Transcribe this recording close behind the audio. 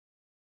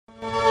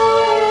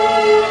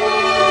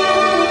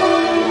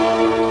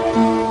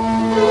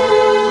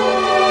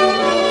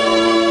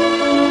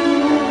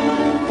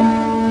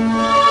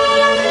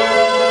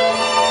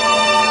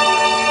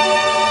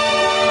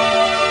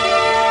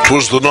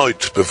'Twas the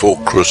night before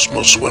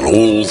Christmas, when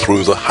all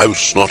through the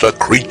house not a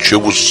creature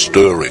was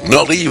stirring,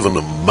 not even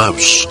a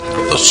mouse.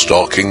 The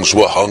stockings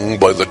were hung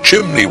by the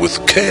chimney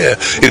with care,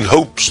 in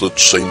hopes that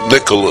St.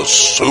 Nicholas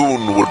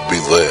soon would be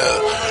there.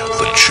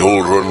 The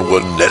children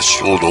were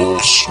nestled all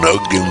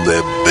snug in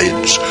their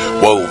beds,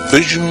 while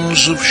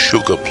visions of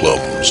sugar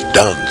plums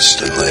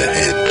danced in their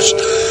heads.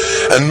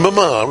 And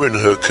Mamma in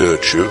her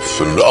kerchief,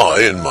 and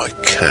I in my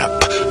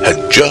cap,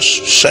 had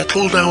just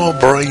settled our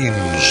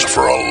brains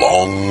for a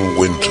long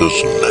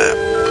winter's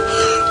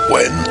nap,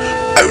 when,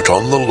 out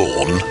on the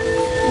lawn,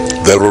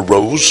 there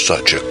arose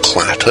such a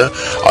clatter,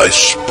 I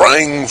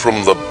sprang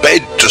from the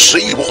bed to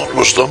see what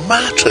was the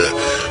matter.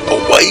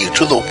 Away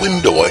to the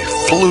window I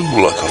flew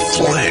like a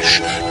flash,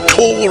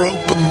 tore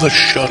open the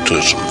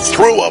shutters and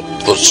threw up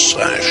the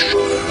sash.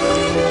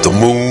 The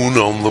moon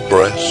on the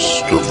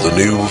breast of the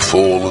new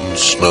fallen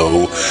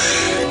snow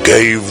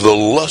gave the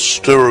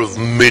lustre of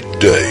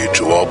midday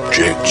to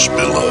objects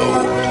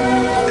below,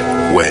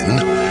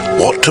 when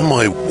what to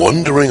my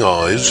wondering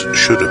eyes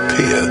should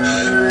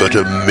appear but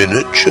a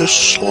miniature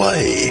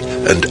sleigh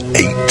and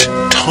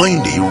 8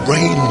 tiny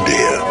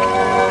reindeer,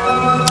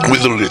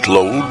 with a little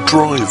old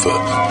driver,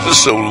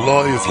 so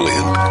lively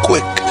and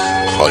quick,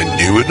 I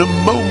knew in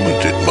a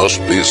moment it must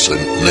be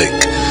St.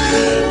 Nick.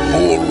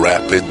 More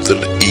rapid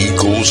than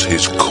eagles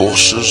his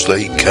coursers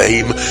they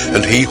came,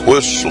 and he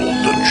whistled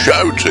and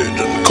shouted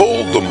and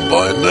called them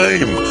by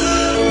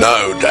name.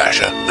 Now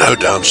Dasher, now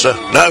Dancer,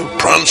 now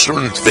Prancer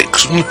and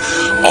Vixen,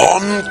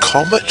 on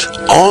Comet,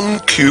 on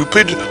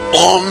Cupid,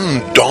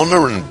 on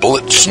Donner and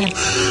Blitzen,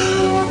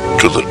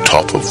 to the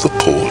top of the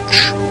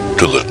porch,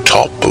 to the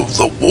top of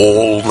the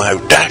wall, now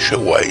dash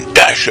away,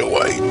 dash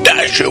away,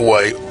 dash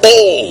away,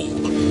 all!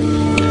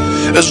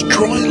 As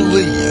dry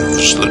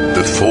leaves that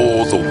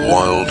before the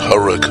wild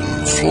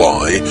hurricane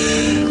fly,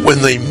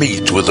 when they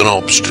meet with an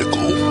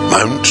obstacle,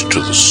 mount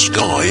to the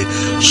sky,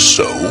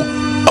 so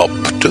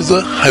up to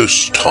the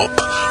housetop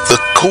the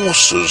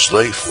coursers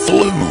they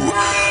flew,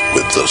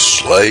 with the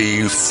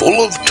sleigh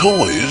full of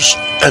toys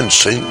and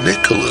St.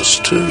 Nicholas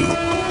too.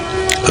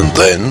 And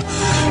then,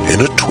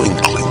 in a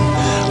twinkling,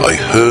 I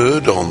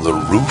heard on the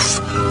roof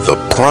the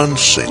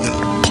prancing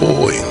and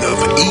pawing of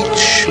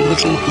each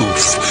little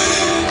hoof.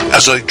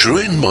 As I drew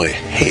in my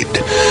head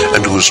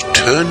and was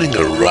turning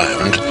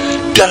around,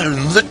 down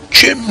the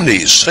chimney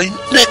St.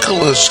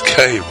 Nicholas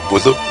came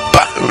with a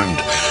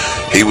bound.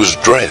 He was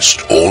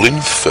dressed all in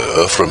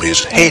fur from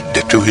his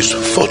head to his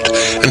foot,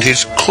 and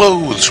his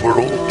clothes were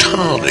all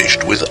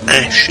tarnished with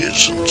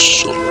ashes and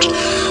soot.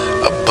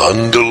 A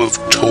bundle of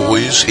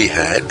toys he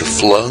had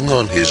flung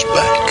on his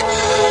back,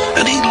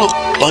 and he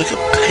looked like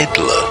a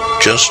peddler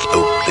just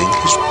opening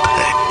his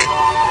pack.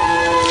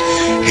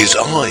 His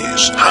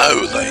eyes, how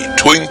they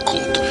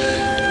twinkled,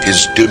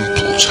 his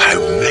dimples, how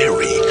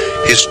merry,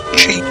 his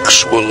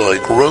cheeks were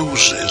like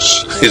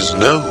roses, his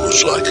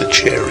nose like a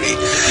cherry,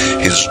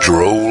 his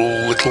droll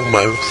little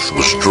mouth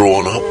was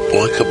drawn up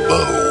like a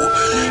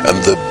bow, and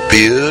the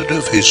beard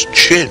of his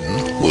chin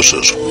was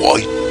as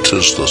white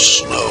as the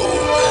snow.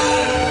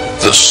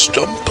 The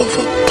stump of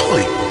a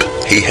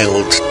pipe he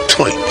held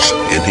tight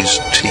in his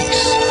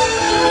teeth,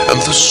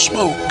 and the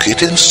smoke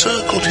it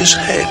encircled his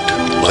head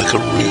like a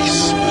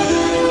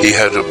wreath. He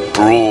had a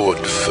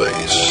broad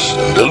face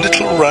and a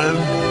little round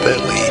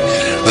belly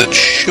that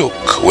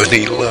shook when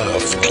he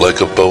laughed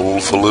like a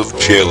bowl full of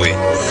jelly.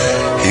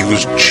 He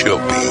was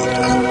chubby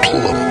and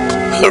plump,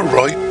 a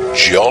right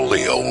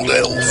jolly old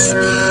elf,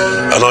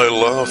 and I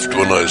laughed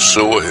when I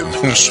saw him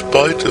in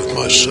spite of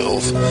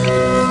myself.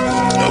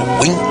 A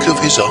wink of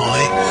his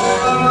eye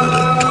and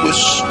a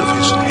twist of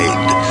his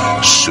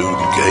head soon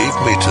gave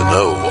me to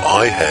know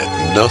I had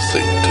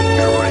nothing to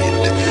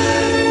dread.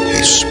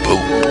 He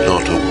spoke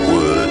not a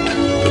word,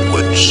 but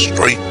went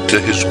straight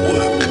to his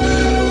work,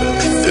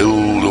 and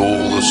filled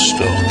all the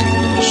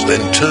stockings,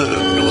 then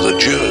turned with a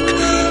jerk,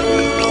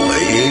 and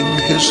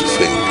laying his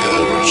finger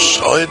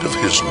aside of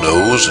his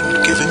nose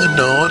and giving a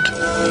nod,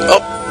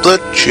 up the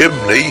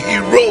chimney he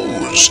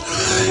rose.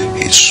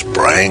 He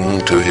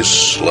sprang to his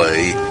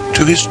sleigh,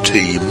 to his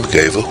team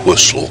gave a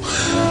whistle,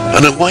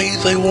 and away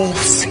they all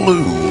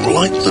flew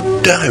like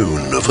the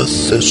down of a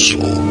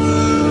thistle.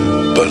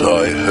 But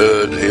I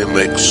heard him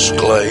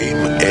exclaim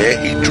ere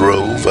he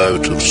drove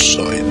out of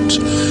sight,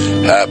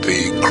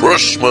 Happy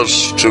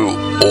Christmas to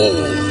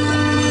all,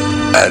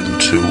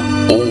 and to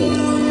all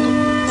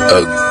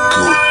a